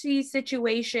sexy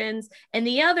situations. And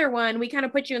the other one, we kind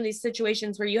of put you in these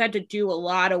situations where you had to do a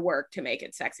lot of work to make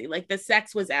it sexy. Like the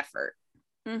sex was effort.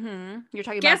 Mm-hmm. You're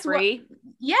talking about Brie?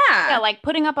 Yeah, like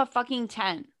putting up a fucking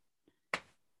tent.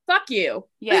 Fuck you.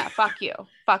 Yeah, fuck you.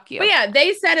 Fuck you. But yeah,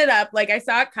 they set it up. Like I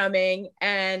saw it coming.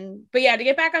 But yeah, to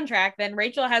get back on track, then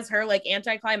Rachel has her like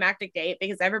anticlimactic date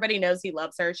because everybody knows he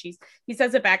loves her. He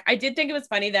says it back. I did think it was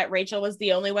funny that Rachel was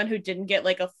the only one who didn't get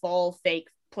like a full fake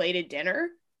plated dinner.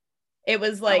 It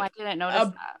was like, I didn't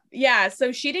notice that. Yeah,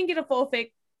 so she didn't get a full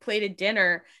fake plated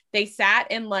dinner. They sat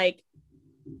in like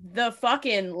the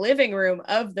fucking living room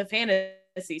of the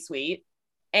fantasy suite,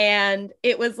 and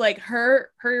it was like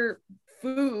her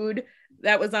food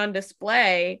that was on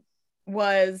display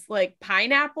was like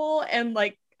pineapple and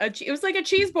like it was like a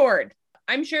cheese board.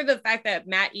 I'm sure the fact that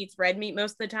Matt eats red meat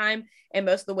most of the time and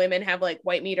most of the women have like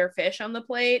white meat or fish on the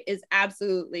plate is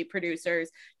absolutely producers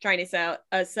trying to sell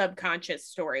a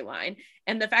subconscious storyline.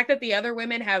 And the fact that the other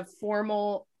women have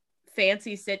formal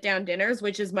fancy sit down dinners,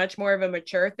 which is much more of a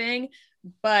mature thing,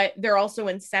 but they're also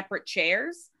in separate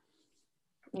chairs.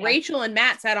 Yeah. Rachel and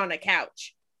Matt sat on a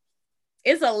couch.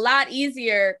 it's a lot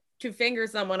easier to finger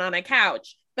someone on a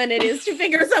couch than it is to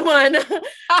finger someone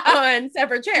on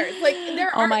separate chairs. Like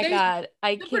oh my God.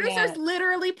 The producers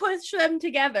literally push them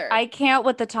together. I can't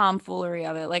with the tomfoolery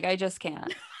of it. Like, I just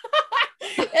can't.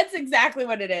 That's exactly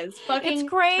what it is. Fucking it's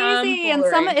crazy. And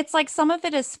some of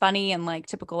it is funny and like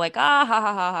typical, like, ha ha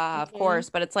ha ha, of course.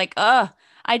 But it's like,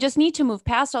 I just need to move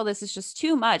past all this. It's just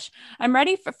too much. I'm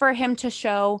ready for him to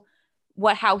show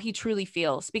how he truly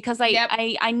feels, because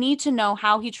I need to know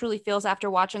how he truly feels after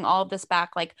watching all of this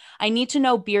back. Like, I need to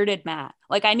know bearded Matt.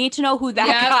 Like, I need to know who that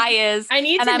guy is. I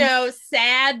need to know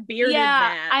sad bearded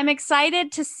Matt. I'm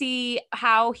excited to see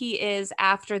how he is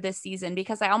after this season,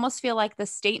 because I almost feel like the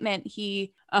statement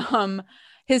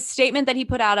his statement that he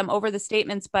put out, I'm over the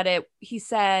statements, but he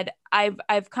said,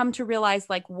 I've come to realize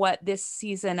like what this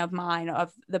season of mine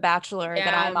of The Bachelor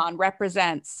that I'm on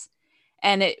represents,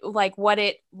 and it like what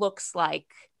it looks like.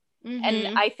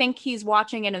 And I think he's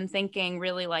watching it and thinking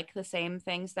really like the same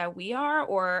things that we are,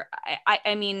 or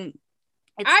I mean,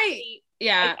 I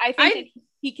think that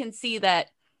he can see that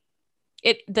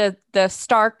the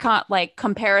stark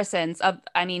comparisons of,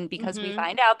 I mean, because we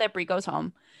find out that Brie goes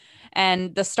home,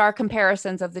 and the stark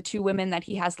comparisons of the two women that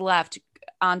he has left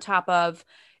on top of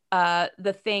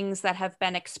the things that have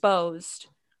been exposed,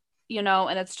 you know,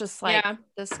 and it's just like,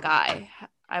 this guy,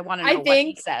 I want to know what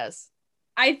he says.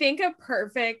 I think a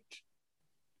perfect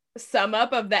sum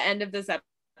up of the end of this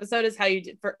episode is how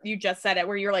you just said it,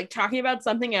 where you're like talking about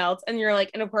something else and you're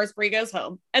like, and of course Brie goes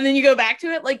home, and then you go back to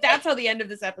it. Like, that's how the end of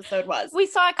this episode was. We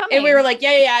saw it coming, and we were like,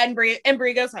 and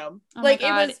Brie goes home. Oh like,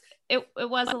 it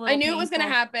was a little I knew painful. It was gonna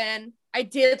happen. I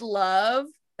did love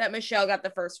that Michelle got the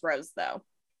first rose, though.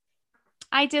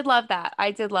 I did love that.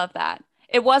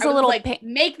 It was a little like,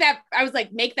 make that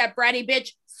bratty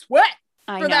bitch sweat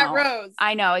for that rose.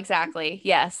 I know, exactly.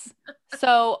 Yes.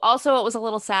 So also it was a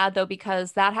little sad though,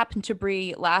 because that happened to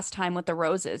Brie last time with the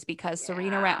roses, because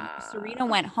Serena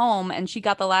went home and she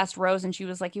got the last rose, and she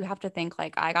was like, you have to think,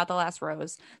 like, I got the last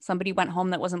rose. Somebody went home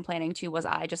that wasn't planning to. Was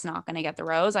I just not going to get the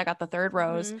rose? I got the third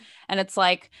rose. And it's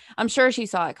like, I'm sure she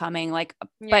saw it coming, like,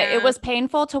 but it was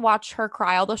painful to watch her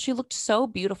cry, although she looked so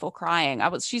beautiful crying.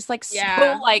 She's like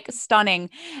so like stunning,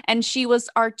 and she was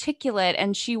articulate,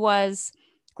 and she was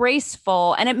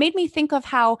graceful. And it made me think of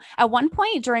how at one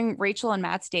point during Rachel and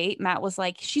Matt's date, Matt was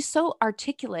like, she's so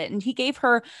articulate, and he gave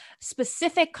her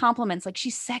specific compliments, like,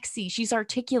 she's sexy, she's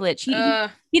articulate. He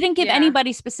didn't give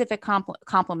anybody specific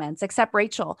compliments except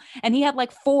Rachel, and he had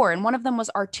like 4, and one of them was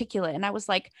articulate. And I was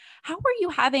like, how are you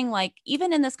having, like,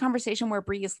 even in this conversation where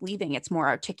Brie is leaving, it's more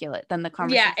articulate than the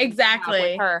conversation exactly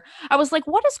with her. I was like,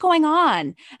 what is going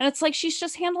on? And it's like, she's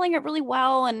just handling it really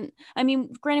well. And I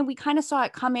mean, granted, we kind of saw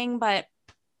it coming, but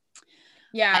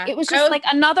it was just like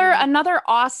another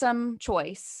awesome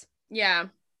choice.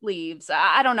 Leaves.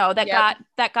 I don't know, that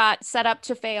got set up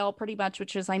to fail pretty much,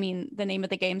 which is, I mean, the name of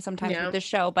the game sometimes with this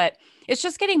show. But it's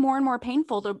just getting more and more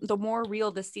painful the more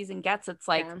real this season gets. It's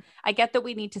like, I get that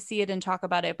we need to see it and talk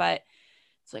about it, but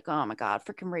it's like, oh my God,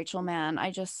 freaking Rachel, man.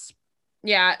 I just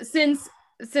since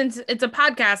it's a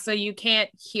podcast, so you can't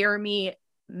hear me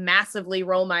massively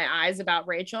roll my eyes about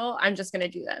Rachel, I'm just gonna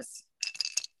do this.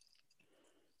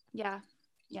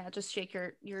 Just shake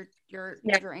your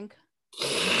drink.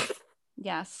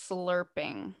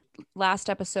 Slurping. Last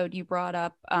episode you brought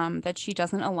up that she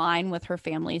doesn't align with her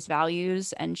family's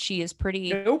values, and she is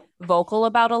pretty vocal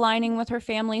about aligning with her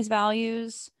family's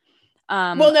values.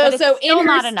 So in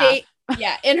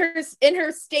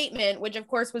her statement, which of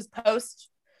course was post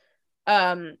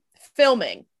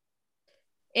filming,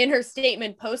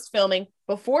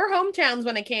 before Hometowns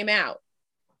when it came out.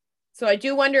 So I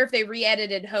do wonder if they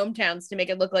re-edited Hometowns to make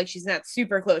it look like she's not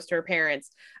super close to her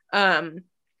parents. In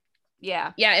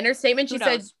her statement, she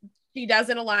said she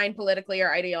doesn't align politically or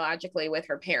ideologically with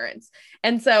her parents.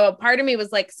 And so a part of me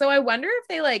was like, so I wonder if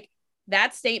they, like,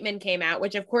 that statement came out,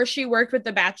 which of course she worked with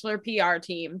the Bachelor PR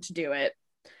team to do it.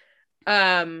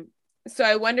 So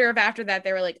I wonder if after that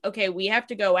they were like, okay, we have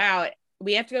to go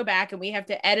back and we have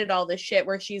to edit all this shit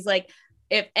where she's like,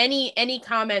 if any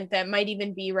comment that might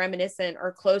even be reminiscent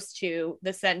or close to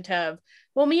the scent of,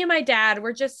 well, me and my dad,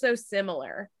 we're just so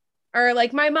similar. Or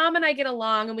like, my mom and I get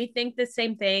along and we think the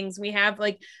same things. We have,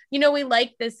 like, you know, we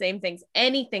like the same things.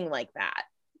 Anything like that,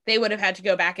 they would have had to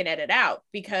go back and edit out,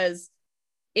 because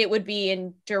it would be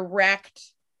in direct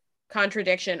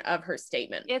contradiction of her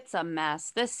statement. It's a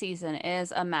mess. This season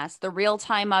is a mess. The real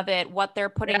time of it, what they're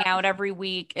putting out every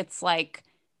week, it's like,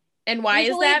 and why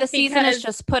is that? The season is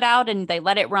just put out and they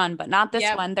let it run, but not this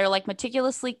one. They're like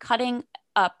meticulously cutting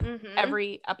up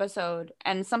every episode,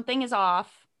 and something is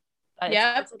off.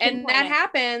 And that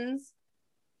happens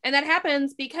And that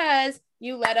happens because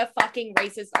you let a fucking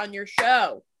racist on your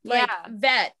show. Like,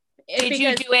 vet. Did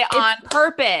you do it on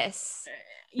purpose?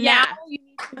 Yeah. Now you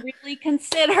need to really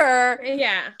consider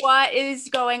what is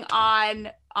going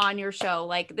on your show.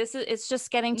 Like, this is, it's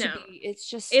just getting to be, it's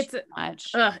just too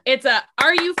much.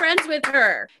 Are you friends with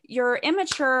her? You're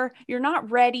immature. You're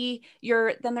not ready.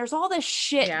 Then there's all this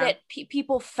shit that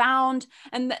people found.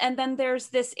 And then there's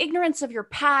this ignorance of your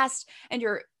past and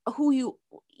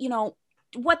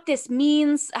what this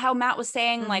means, how Matt was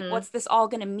saying, like, what's this all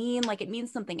going to mean? Like, it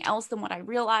means something else than what I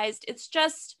realized. It's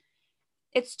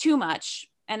too much.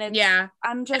 And it's,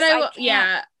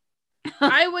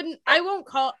 I won't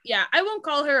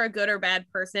call her a good or bad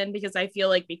person, because I feel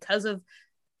like because of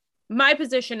my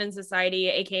position in society,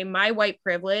 aka my white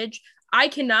privilege, I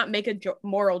cannot make a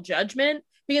moral judgment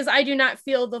because I do not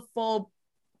feel the full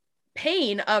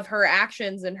pain of her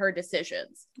actions and her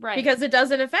decisions. Right. Because it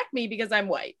doesn't affect me because I'm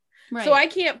white. Right. So I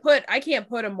can't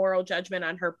put a moral judgment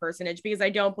on her personage because I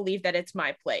don't believe that it's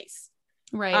my place.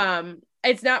 Right.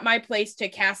 It's not my place to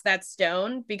cast that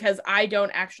stone because I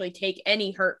don't actually take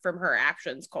any hurt from her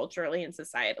actions culturally and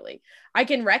societally. I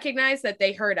can recognize that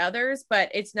they hurt others,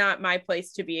 but it's not my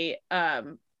place to be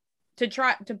to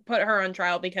try to put her on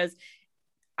trial because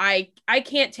I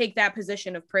can't take that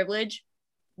position of privilege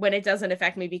when it doesn't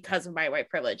affect me because of my white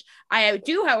privilege. I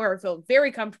do, however, feel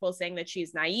very comfortable saying that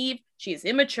she's naive, she's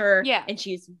immature, and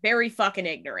she's very fucking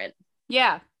ignorant.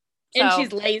 Yeah. And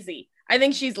she's lazy. I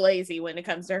think she's lazy when it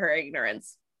comes to her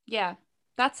ignorance. Yeah,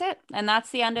 that's it. And that's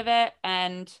the end of it.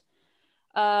 And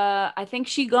I think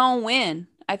she gonna win.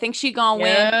 Win.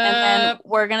 And then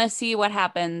we're going to see what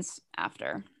happens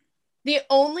after. The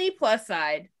only plus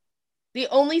side, the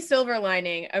only silver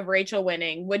lining of Rachel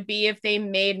winning would be if they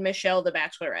made Michelle the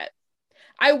Bachelorette.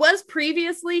 I was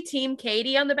previously Team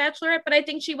Katie on the Bachelorette, but I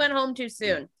think she went home too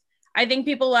soon. I think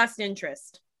people lost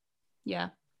interest. Yeah.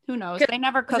 Who knows? They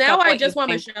never cook now up I just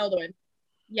want Michelle to win.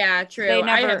 Yeah, true. They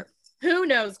never... Who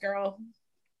knows, girl?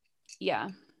 Yeah,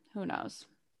 who knows?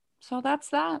 So that's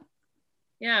that.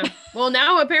 Yeah. Well,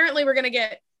 now apparently we're going to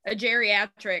get a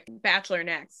geriatric bachelor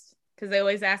next because they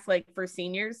always ask like for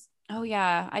seniors. Oh,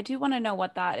 yeah. I do want to know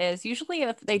what that is. Usually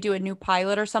if they do a new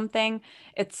pilot or something,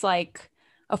 it's like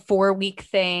a 4-week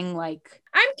thing. Like,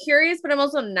 I'm curious, but I'm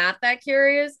also not that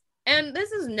curious. And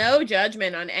this is no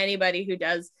judgment on anybody who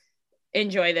does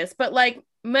enjoy this, but like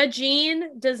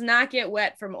Majin does not get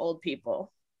wet from old people.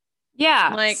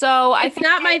 Yeah. Like, so it's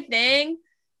not my thing.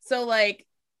 So like,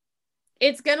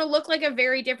 it's gonna look like a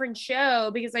very different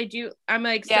show because I'm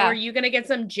like, so are you gonna get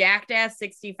some jacked ass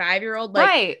 65-year-old like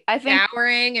right? I think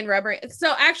showering and rubbering?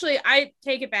 So actually, I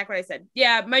take it back what I said.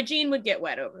 Yeah, my Jean would get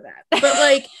wet over that. But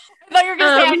like, I thought you were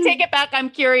gonna say, I take it back. I'm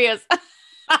curious.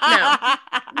 No.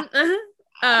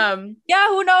 Yeah,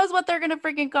 who knows what they're gonna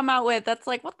freaking come out with? That's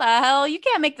like, what the hell? You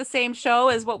can't make the same show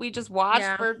as what we just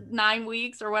watched for 9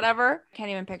 weeks or whatever.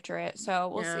 Can't even picture it.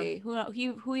 So we'll see.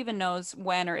 Who even knows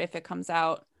when or if it comes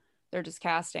out? They're just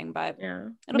casting, but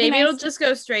maybe it'll just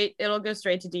go straight. It'll go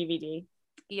straight to DVD.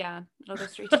 Yeah, it'll go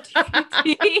straight to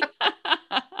DVD.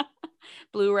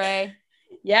 Blu-ray.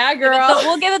 Yeah, girl.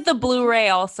 We'll give it the Blu-ray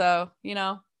also.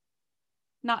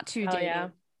 Not too dated. Yeah.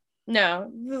 No,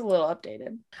 this is a little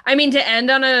updated. I mean, to end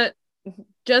on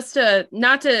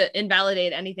not to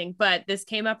invalidate anything, but this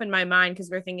came up in my mind because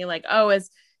we're thinking like, oh, as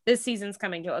this season's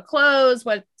coming to a close,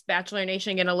 what's Bachelor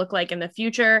Nation gonna look like in the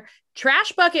future?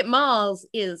 Trash Bucket Malls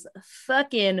is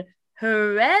fucking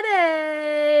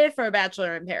ready for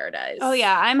Bachelor in Paradise. Oh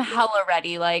yeah, I'm hella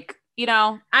ready. Like,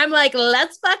 I'm like,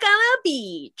 let's fuck on a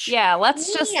beach. Yeah, let's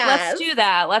do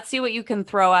that. Let's see what you can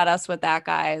throw at us with that,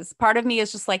 guys. Part of me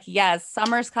is just like, yes,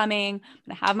 summer's coming. I'm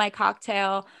gonna have my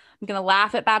cocktail. I'm gonna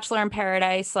laugh at Bachelor in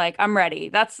Paradise. Like, I'm ready.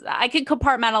 I could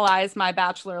compartmentalize my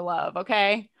Bachelor love.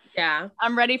 Okay. Yeah,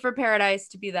 I'm ready for Paradise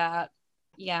to be that.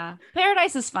 Yeah,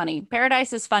 Paradise is funny.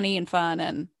 Paradise is funny and fun,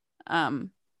 and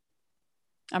I'm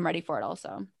ready for it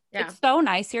also. Yeah. It's so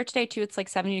nice here today too. It's like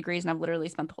 70 degrees and I've literally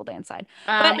spent the whole day inside.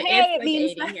 But hey, it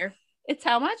means 80 here. It's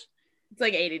how much? It's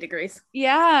like 80 degrees.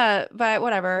 Yeah, but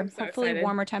whatever. So hopefully excited.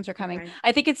 Warmer times are coming. Okay.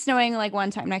 I think it's snowing like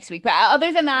one time next week. But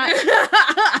other than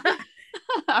that,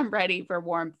 I'm ready for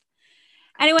warmth.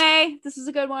 Anyway, this is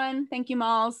a good one. Thank you,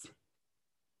 Malls.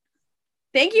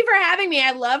 Thank you for having me.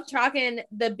 I love talking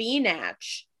the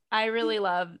B-Natch. I really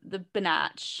love the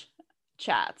B-Natch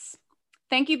chats.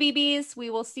 Thank you, BBs. We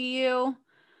will see you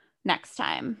next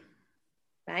time.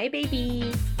 Bye,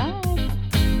 babies.